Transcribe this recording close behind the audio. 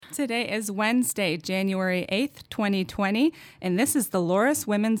Today is Wednesday, January 8th, 2020, and this is the Loras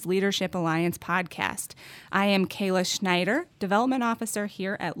Women's Leadership Alliance podcast. I am Kayla Schneider, Development Officer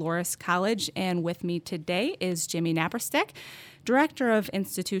here at Loras College, and with me today is Jimmy Naprostek, Director of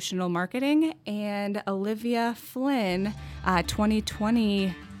Institutional Marketing, and Olivia Flynn,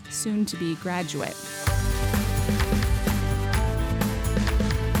 2020 soon-to-be graduate.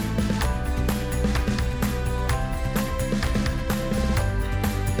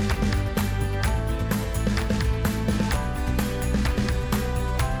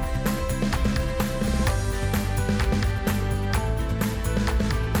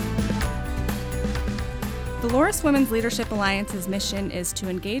 The Loras Women's Leadership Alliance's mission is to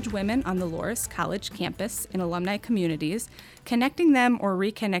engage women on the Loras College campus in alumni communities, connecting them or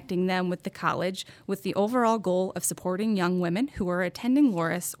reconnecting them with the college with the overall goal of supporting young women who are attending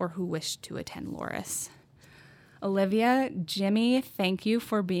Loras or who wish to attend Loras. Olivia, Jimmy, thank you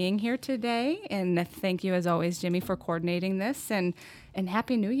for being here today, and thank you as always, Jimmy, for coordinating this, and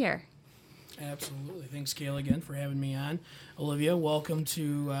Happy New Year. Absolutely. Thanks, Kayla, again, for having me on. Olivia, welcome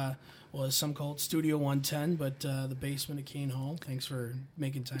to, as some call it Studio 110, but the basement of Kane Hall. Thanks for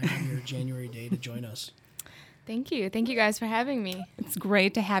making time on your January day to join us. Thank you. Thank you guys for having me. It's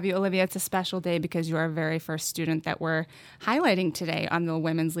great to have you, Olivia. It's a special day because you are our very first student that we're highlighting today on the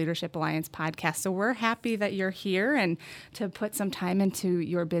Women's Leadership Alliance podcast. So we're happy that you're here and to put some time into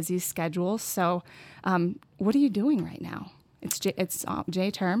your busy schedule. So what are you doing right now? It's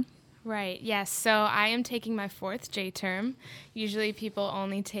J term. Right, yes. So I am taking my fourth J term. Usually people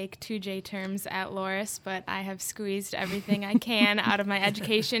only take 2 J terms at Loras, but I have squeezed everything I can out of my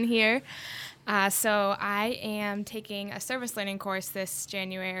education here. So I am taking a service learning course this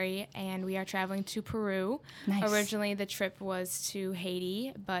January, and we are traveling to Peru. Nice. Originally, the trip was to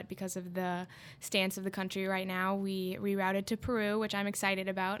Haiti, but because of the stance of the country right now, we rerouted to Peru, which I'm excited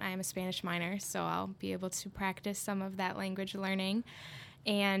about. I am a Spanish minor, so I'll be able to practice some of that language learning.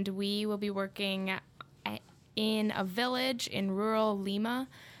 And we will be working in a village in rural Lima,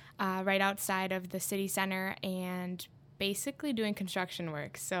 right outside of the city center, and basically doing construction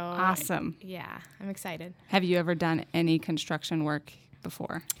work. So awesome. Yeah, I'm excited. Have you ever done any construction work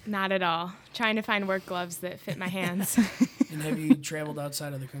before? Not at all. Trying to find work gloves that fit my hands. And have you traveled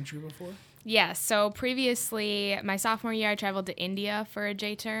outside of the country before? Yeah, so previously, my sophomore year, I traveled to India for a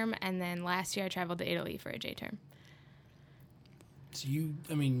J term, and then last year I traveled to Italy for a J term. So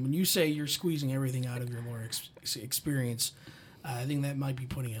when you say you're squeezing everything out of your Loras experience, I think that might be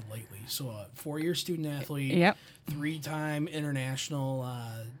putting it lightly. So a 4-year student athlete, Yep. 3-time international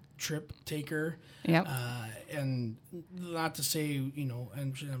trip taker. Yep. And not to say, and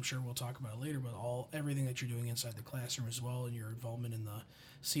I'm sure we'll talk about it later, but everything that you're doing inside the classroom as well, and your involvement in the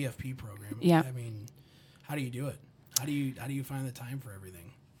CFP program. Yeah. How do you do it? How do you find the time for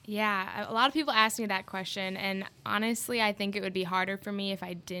everything? Yeah, a lot of people ask me that question, and honestly, I think it would be harder for me if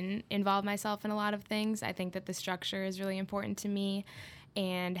I didn't involve myself in a lot of things. I think that the structure is really important to me,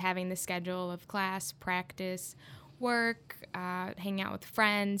 and having the schedule of class, practice, work, hanging out with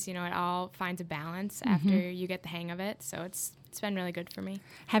friends, it all finds a balance after you get the hang of it, so it's been really good for me.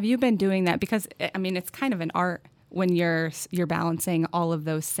 Have you been doing that? Because, it's kind of an art when you're balancing all of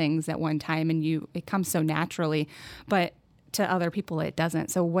those things at one time, and it comes so naturally, but to other people it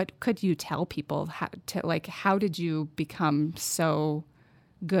doesn't. So what could you tell people how did you become so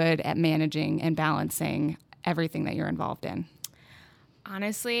good at managing and balancing everything that you're involved in?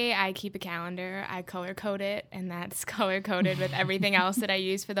 Honestly, I keep a calendar. I color code it, and that's color coded with everything else that I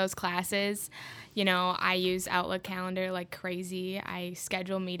use for those classes. I use Outlook calendar like crazy. I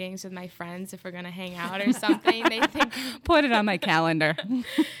schedule meetings with my friends if we're going to hang out or something. They think, put it on my calendar.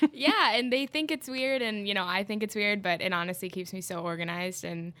 Yeah, and they think it's weird, and, I think it's weird, but it honestly keeps me so organized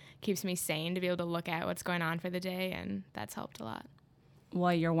and keeps me sane to be able to look at what's going on for the day, and that's helped a lot.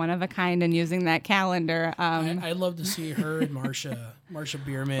 Well, you're one of a kind in using that calendar. I'd love to see her and Marsha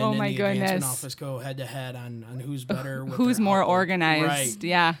Bierman oh in my the goodness. advancement office go head-to-head on who's better. With who's more Outlook. organized. Right.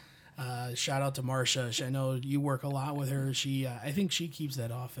 Yeah. Shout out to Marsha. I know you work a lot with her. I think she keeps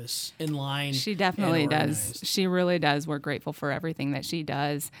that office in line. She definitely does. She really does. We're grateful for everything that she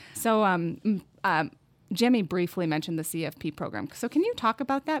does. So, Jimmy briefly mentioned the CFP program. So can you talk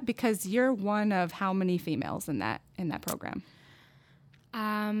about that? Because you're one of how many females in that program?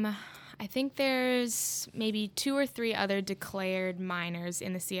 I think there's maybe 2 or 3 other declared minors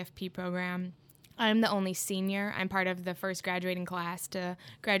in the CFP program. I'm the only senior. I'm part of the first graduating class to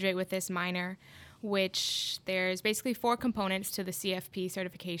graduate with this minor, which there's basically 4 components to the CFP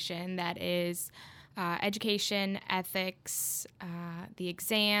certification. That is education, ethics, the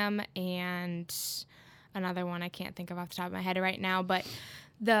exam, and another one I can't think of off the top of my head right now. But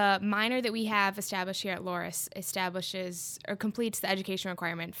The minor that we have established here at Loras establishes or completes the education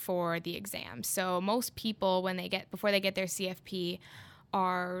requirement for the exam. So most people, before they get their CFP,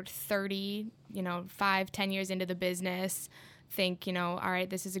 are 30, 5-10 years into the business, think, all right,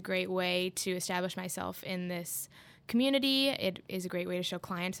 this is a great way to establish myself in this community. It is a great way to show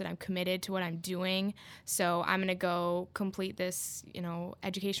clients that I'm committed to what I'm doing. So I'm going to go complete this,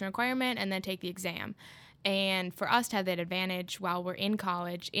 education requirement and then take the exam. And for us to have that advantage while we're in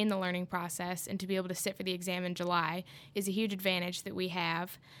college, in the learning process, and to be able to sit for the exam in July is a huge advantage that we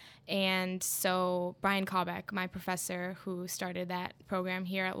have. And so Brian Kalbeck, my professor who started that program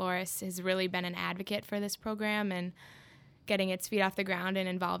here at Loras, has really been an advocate for this program and getting its feet off the ground and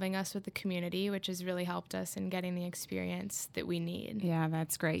involving us with the community, which has really helped us in getting the experience that we need. Yeah,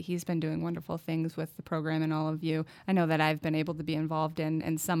 that's great. He's been doing wonderful things with the program and all of you. I know that I've been able to be involved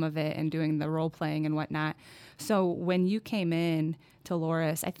in some of it and doing the role playing and whatnot. So when you came in to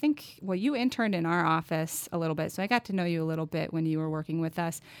Loras, I think, you interned in our office a little bit, so I got to know you a little bit when you were working with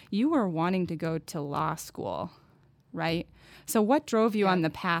us. You were wanting to go to law school, right? So what drove you on the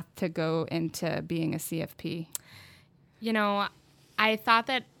path to go into being a CFP? I thought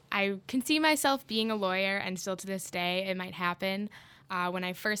that I can see myself being a lawyer, and still to this day it might happen. When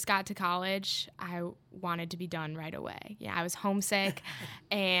I first got to college, I wanted to be done right away. Yeah, I was homesick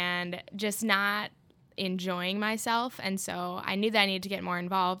and just not enjoying myself, and so I knew that I needed to get more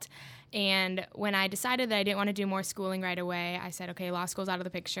involved. And when I decided that I didn't want to do more schooling right away, I said, okay, law school's out of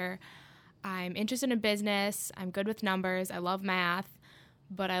the picture. I'm interested in business. I'm good with numbers. I love math.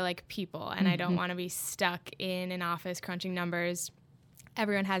 But I like people, and I don't want to be stuck in an office crunching numbers.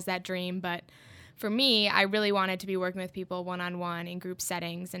 Everyone has that dream, but for me, I really wanted to be working with people one-on-one in group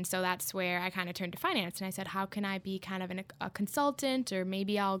settings, and so that's where I kind of turned to finance, and I said, how can I be kind of a consultant, or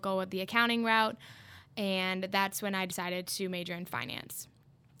maybe I'll go with the accounting route, and that's when I decided to major in finance.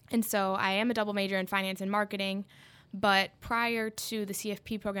 And so I am a double major in finance and marketing, but prior to the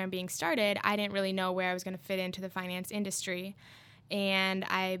CFP program being started, I didn't really know where I was going to fit into the finance industry. And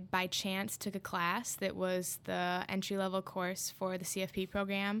I, by chance, took a class that was the entry-level course for the CFP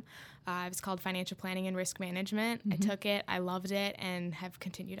program. It was called Financial Planning and Risk Management. I took it, I loved it, and have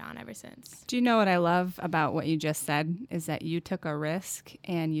continued on ever since. Do you know what I love about what you just said is that you took a risk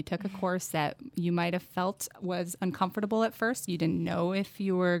and you took a course that you might have felt was uncomfortable at first. You didn't know if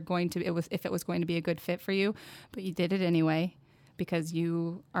it was going to be a good fit for you, but you did it anyway, because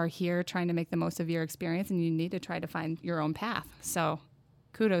you are here trying to make the most of your experience and you need to try to find your own path. So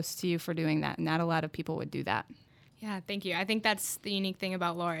kudos to you for doing that. Not a lot of people would do that. Yeah, thank you. I think that's the unique thing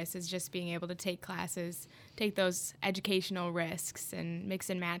about Loras is just being able to take classes, take those educational risks, and mix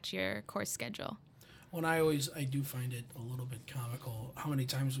and match your course schedule. Well, I do find it a little bit comical how many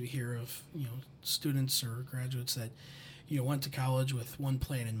times we hear of, students or graduates that, went to college with one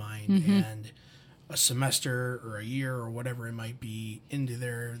plan in mind, and a semester or a year or whatever it might be into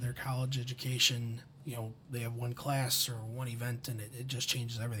their college education, they have one class or one event and it just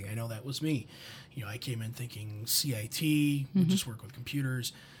changes everything. I know that was me. I came in thinking CIT, we just work with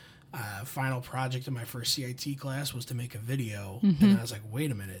computers. Final project in my first CIT class was to make a video, and I was like,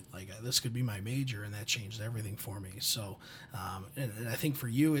 wait a minute, this could be my major, and that changed everything for me. So, and I think for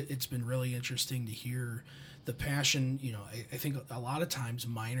you, it's been really interesting to hear the passion. I think a lot of times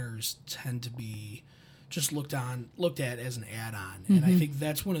minors tend to be just looked at as an add-on, and I think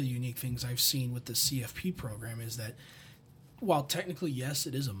that's one of the unique things I've seen with the CFP program is that while technically yes,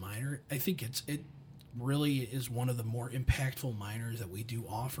 it is a minor, I think it really is one of the more impactful minors that we do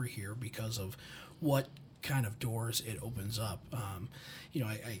offer here because of what kind of doors it opens up.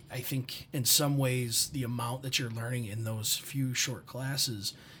 I think in some ways the amount that you're learning in those few short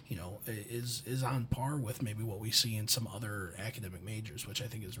classes, is on par with maybe what we see in some other academic majors, which I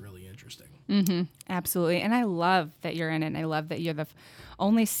think is really interesting. Absolutely. And I love that you're in it. And I love that you're the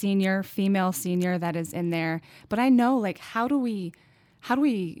only female senior that is in there. But I know, how do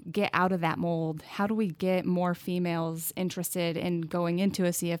we get out of that mold? How do we get more females interested in going into a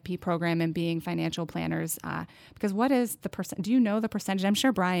CFP program and being financial planners? Because what is the percent? Do you know the percentage? I'm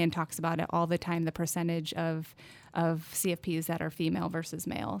sure Brian talks about it all the time, the percentage of CFPs that are female versus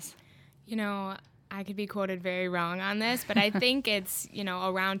males. I could be quoted very wrong on this, but I think it's,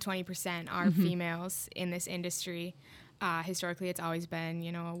 around 20% are females in this industry. Historically, it's always been,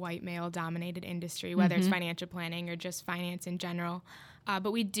 a white male-dominated industry, whether it's financial planning or just finance in general.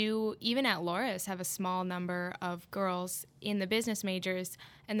 But we do, even at Loras, have a small number of girls in the business majors.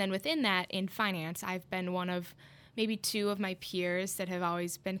 And then within that, in finance, I've been one of maybe two of my peers that have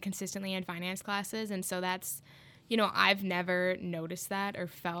always been consistently in finance classes. And so that's, I've never noticed that or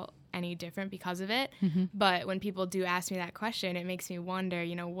felt any different because of it. But when people do ask me that question, it makes me wonder,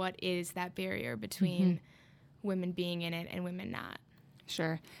 what is that barrier between women being in it and women not?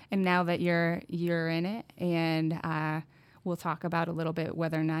 Sure. And now that you're in it, and we'll talk about a little bit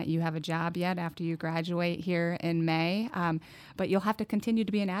whether or not you have a job yet after you graduate here in May. But you'll have to continue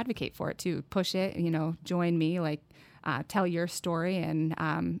to be an advocate for it too. Push it, join me, tell your story, and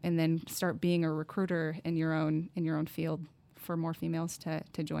then start being a recruiter in your own field for more females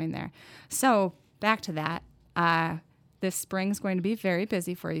to join there. So back to that. This spring's going to be very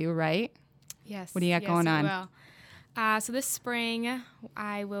busy for you, right? Yes. What do you got going on? Will. So this spring,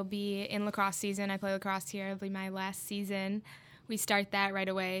 I will be in lacrosse season. I play lacrosse here. It'll be my last season. We start that right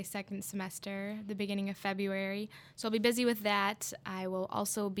away, second semester, the beginning of February. So I'll be busy with that. I will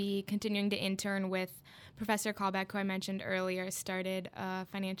also be continuing to intern with Professor Callback, who I mentioned earlier, started a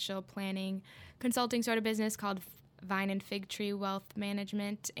financial planning consulting sort of business called Vine and Fig Tree Wealth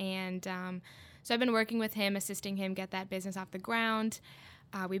Management. And so I've been working with him, assisting him get that business off the ground.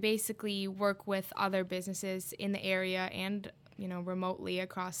 We basically work with other businesses in the area and, remotely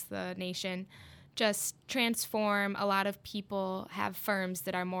across the nation. Just transform. A lot of people have firms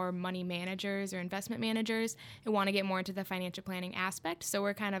that are more money managers or investment managers and want to get more into the financial planning aspect. So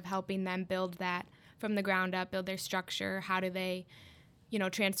we're kind of helping them build that from the ground up, build their structure. How do they,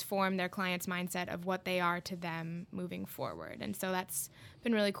 transform their client's mindset of what they are to them moving forward? And so that's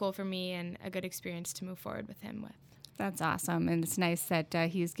been really cool for me and a good experience to move forward with him with. That's awesome. And it's nice that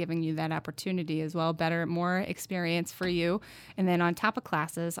he's giving you that opportunity as well. More experience for you. And then on top of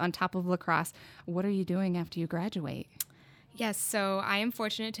classes, on top of lacrosse, what are you doing after you graduate? Yes, so I am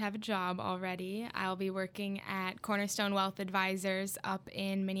fortunate to have a job already. I'll be working at Cornerstone Wealth Advisors up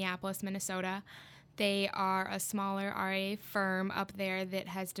in Minneapolis, Minnesota. They are a smaller RIA firm up there that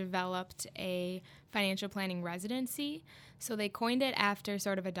has developed a financial planning residency. So they coined it after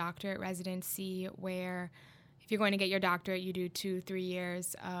sort of a doctorate residency where if you're going to get your doctorate, you do 2-3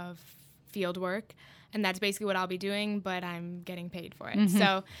 years of field work. And that's basically what I'll be doing, but I'm getting paid for it.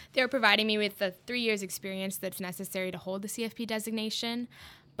 So they're providing me with the 3 years experience that's necessary to hold the CFP designation,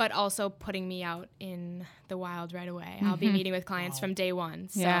 but also putting me out in the wild right away. I'll be meeting with clients from day one.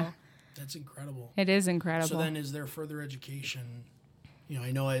 So. Yeah. That's incredible. It is incredible. So then is there further education?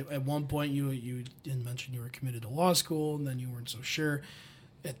 I know at one point you did mention you were committed to law school, and then you weren't so sure.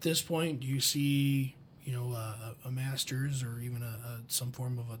 At this point, do you see a master's or even some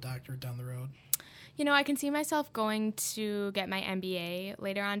form of a doctorate down the road? I can see myself going to get my MBA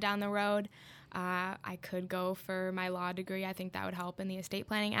later on down the road. I could go for my law degree. I think that would help in the estate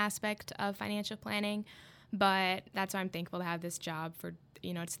planning aspect of financial planning. But that's why I'm thankful to have this job for,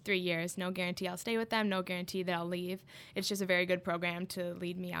 it's 3 years. No guarantee I'll stay with them. No guarantee that I'll leave. It's just a very good program to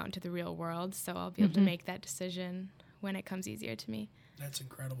lead me out into the real world. So I'll be able to make that decision when it comes easier to me. That's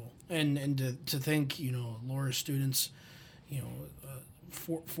incredible. And to think, Laura's students,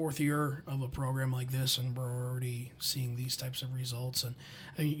 fourth year of a program like this, and we're already seeing these types of results. And,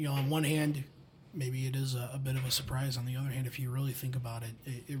 on one hand, maybe it is a bit of a surprise. On the other hand, if you really think about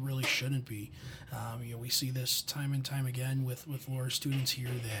it, it really shouldn't be. We see this time and time again with Laura's students here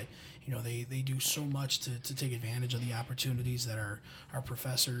that, they do so much to take advantage of the opportunities that our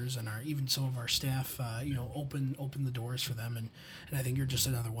professors and even some of our staff, open the doors for them. And I think you're just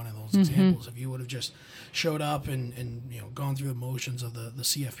another one of those examples. If you would have just showed up and gone through the motions of the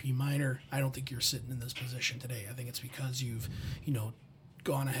CFP minor, I don't think you're sitting in this position today. I think it's because you've,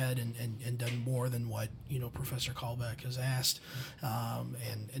 gone ahead and done more than what Professor Callback has asked,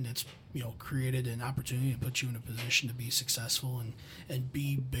 and it's created an opportunity to put you in a position to be successful and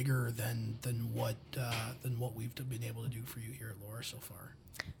be bigger than what we've been able to do for you here at Laura so far.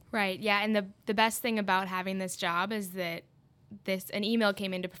 Right. Yeah. And the best thing about having this job is that an email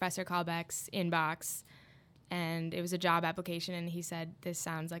came into Professor Callback's inbox. And it was a job application, and he said, "This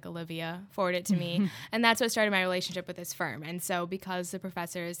sounds like Olivia. Forward it to me." And that's what started my relationship with this firm. And so because the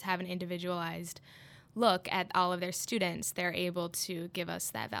professors have an individualized look at all of their students, they're able to give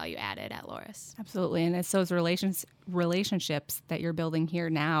us that value added at Loras. Absolutely. And it's those relationships that you're building here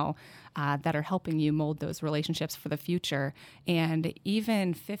now that are helping you mold those relationships for the future. And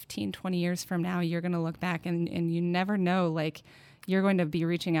even 15, 20 years from now, you're going to look back and you never know, you're going to be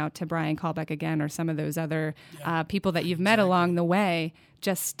reaching out to Brian Callback again or some of those other people that you've met along the way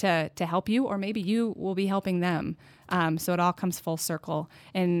just to help you, or maybe you will be helping them. So it all comes full circle.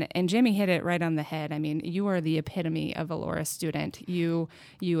 And Jimmy hit it right on the head. I mean, you are the epitome of a Loras student. You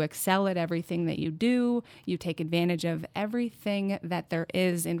excel at everything that you do. You take advantage of everything that there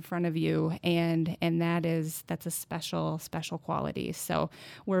is in front of you, and that's a special quality. So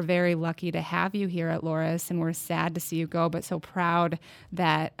we're very lucky to have you here at Loras, and we're sad to see you go, but so proud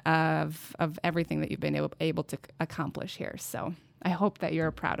that of everything that you've been able to accomplish here. So I hope that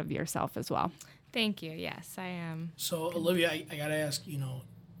you're proud of yourself as well. Thank you. Yes, I am. So, Olivia, I got to ask,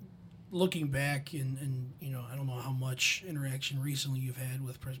 looking back and I don't know how much interaction recently you've had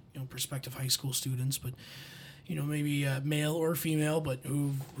with prospective high school students, but maybe male or female, but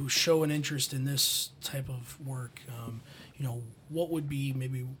who show an interest in this type of work. What would be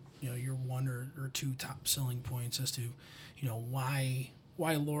maybe your one or two top selling points as to why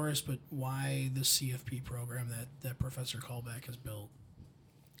Loras, but why the CFP program that Professor Callback has built?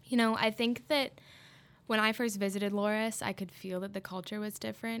 I think that when I first visited Loras, I could feel that the culture was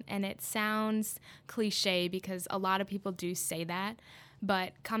different, and it sounds cliche because a lot of people do say that,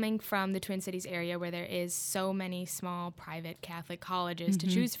 but coming from the Twin Cities area where there is so many small private Catholic colleges to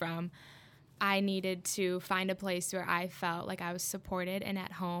choose from, I needed to find a place where I felt like I was supported and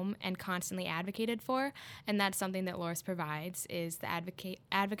at home and constantly advocated for, and that's something that Loras provides, is the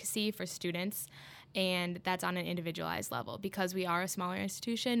advocacy for students, and that's on an individualized level. Because we are a smaller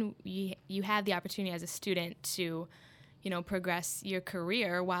institution, you have the opportunity as a student to, progress your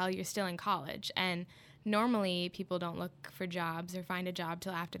career while you're still in college, and normally people don't look for jobs or find a job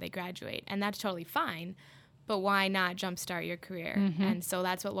till after they graduate, and that's totally fine. But why not jumpstart your career? And so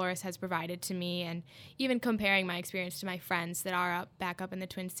that's what Loras has provided to me. And even comparing my experience to my friends that are back up in the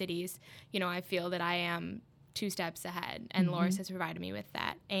Twin Cities, I feel that I am 2 steps ahead. And Loras has provided me with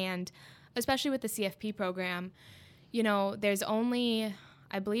that. And especially with the CFP program, there's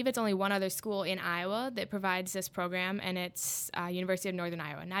I believe it's only one other school in Iowa that provides this program, and it's University of Northern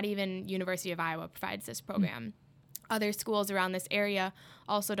Iowa. Not even University of Iowa provides this program. Other schools around this area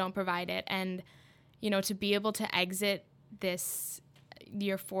also don't provide it. And to be able to exit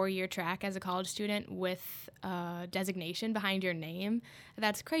your 4-year track as a college student with a designation behind your name,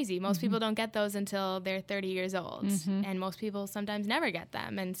 that's crazy. Most people don't get those until they're 30 years old, and most people sometimes never get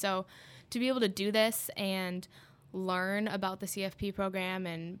them. And so to be able to do this and learn about the CFP program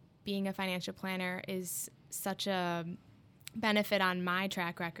and being a financial planner is such a benefit on my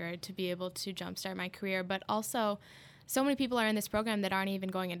track record to be able to jumpstart my career, but also so many people are in this program that aren't even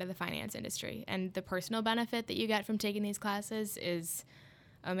going into the finance industry. And the personal benefit that you get from taking these classes is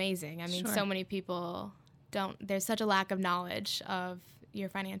amazing. I mean, so many people there's such a lack of knowledge of your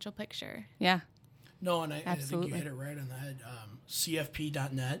financial picture. Yeah. No, and I think you hit it right on the head.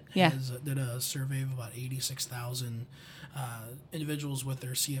 CFP.net did a survey of about 86,000 individuals with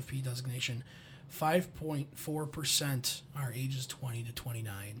their CFP designation. 5.4% are ages 20 to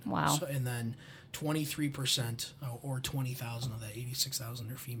 29. Wow. And then 23% or 20,000 of that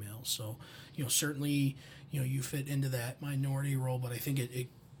 86,000 are females. So, certainly, you fit into that minority role, but I think it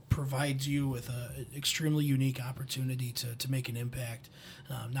provides you with an extremely unique opportunity to make an impact,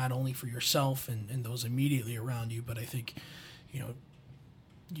 not only for yourself and those immediately around you, but I think,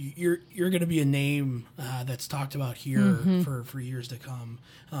 you're going to be a name that's talked about here for years to come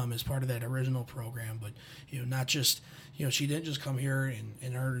as part of that original program. But not just she didn't just come here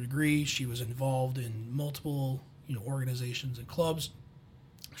and earn a degree. She was involved in multiple organizations and clubs.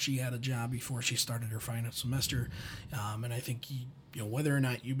 She had a job before she started her final semester, and I think whether or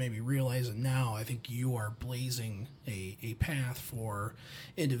not you maybe realize it now, I think you are blazing a path for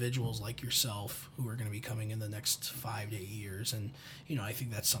individuals like yourself who are going to be coming in the next 5 to 8 years. And, I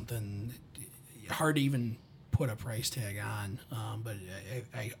think that's something hard to even put a price tag on. But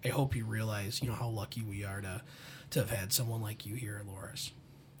I hope you realize, how lucky we are to have had someone like you here at Loras.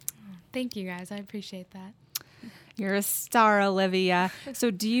 Thank you, guys. I appreciate that. You're a star, Olivia.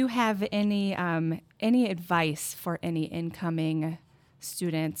 So do you have any advice for any incoming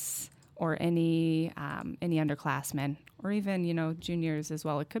students or any underclassmen or even, juniors as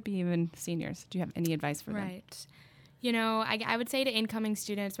well? It could be even seniors. Do you have any advice for them? Right. I would say to incoming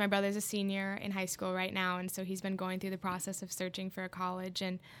students, my brother's a senior in high school right now, and so he's been going through the process of searching for a college.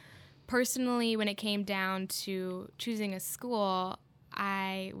 And personally, when it came down to choosing a school,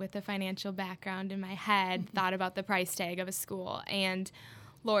 I, with a financial background in my head, thought about the price tag of a school. And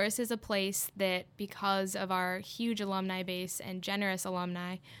Loras is a place that, because of our huge alumni base and generous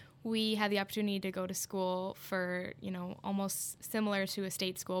alumni, we had the opportunity to go to school for, almost similar to a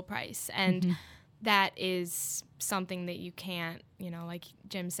state school price. And that is something that you can't, like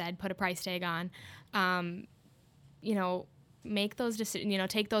Jim said, put a price tag on. make those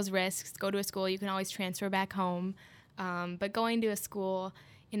decisions, take those risks, go to a school. You can always transfer back home. But going to a school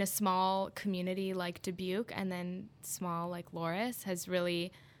in a small community like Dubuque and then small like Loras has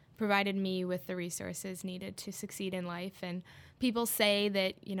really provided me with the resources needed to succeed in life. And people say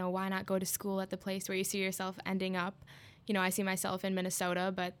that, why not go to school at the place where you see yourself ending up? I see myself in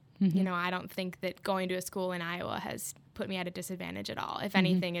Minnesota, but, I don't think that going to a school in Iowa has put me at a disadvantage at all. If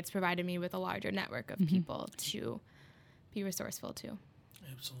anything, it's provided me with a larger network of people to be resourceful to.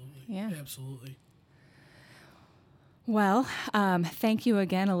 Absolutely. Yeah. Absolutely. Well, thank you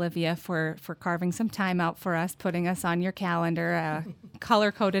again, Olivia, for carving some time out for us, putting us on your calendar,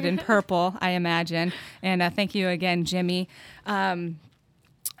 color-coded in purple, I imagine. And thank you again, Jimmy.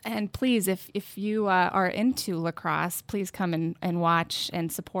 And please, if you are into lacrosse, please come and watch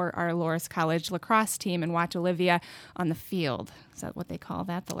and support our Loras College lacrosse team and watch Olivia on the field. Is that what they call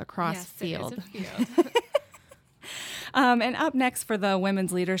that, the lacrosse field? It is a field. And up next for the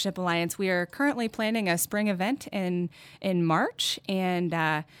Women's Leadership Alliance, we are currently planning a spring event in March,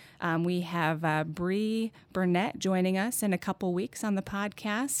 and we have Bree Burnett joining us in a couple weeks on the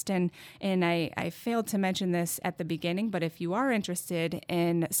podcast. And I failed to mention this at the beginning, but if you are interested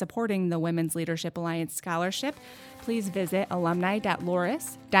in supporting the Women's Leadership Alliance Scholarship, please visit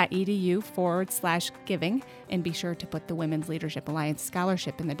alumni.loras.edu/giving and be sure to put the Women's Leadership Alliance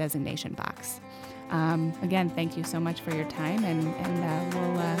Scholarship in the designation box. Again, thank you so much for your time, and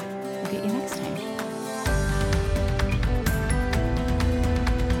we'll get you next time.